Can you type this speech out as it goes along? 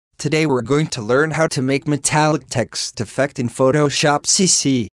Today we're going to learn how to make metallic text effect in Photoshop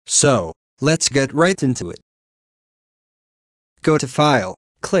CC. So, let's get right into it. Go to File,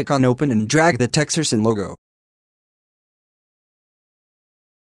 click on Open and drag the textures and logo.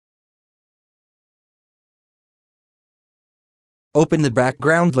 Open the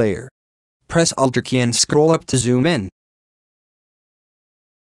background layer. Press Alt key and scroll up to zoom in.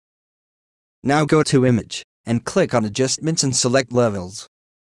 Now go to Image, and click on Adjustments and select Levels.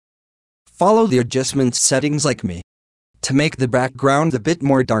 Follow the adjustment settings like me, to make the background a bit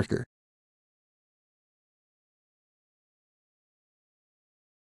more darker.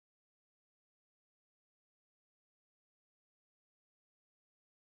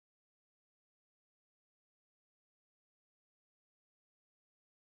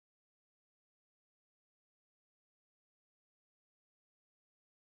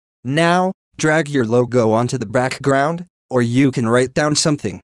 Now, drag your logo onto the background, or you can write down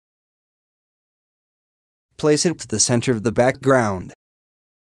something. Place it to the center of the background.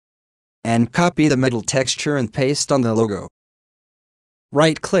 And copy the metal texture and paste on the logo.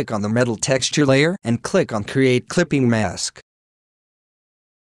 Right-click on the metal texture layer and click on Create Clipping Mask.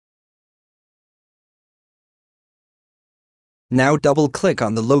 Now double-click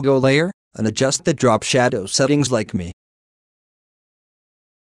on the logo layer and adjust the drop shadow settings like me.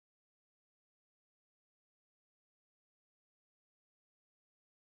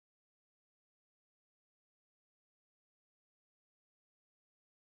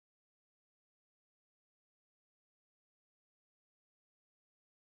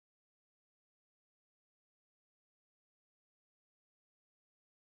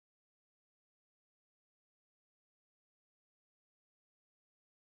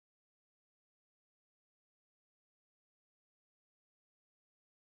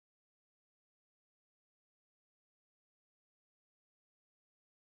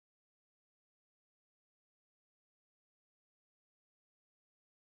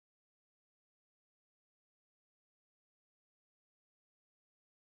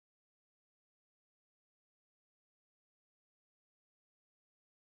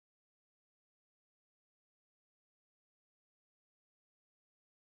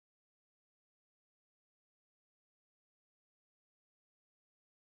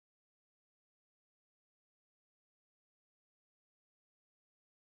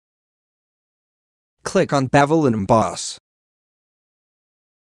 Click on Bevel and Emboss.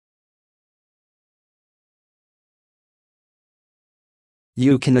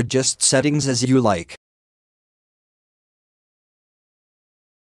 You can adjust settings as you like.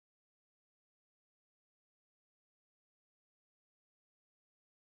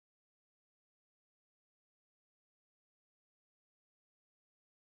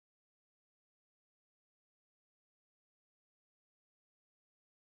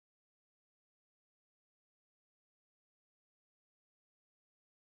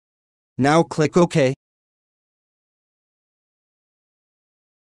 Now click OK.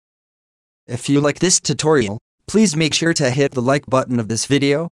 If you like this tutorial, please make sure to hit the like button of this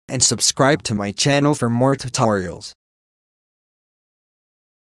video and subscribe to my channel for more tutorials.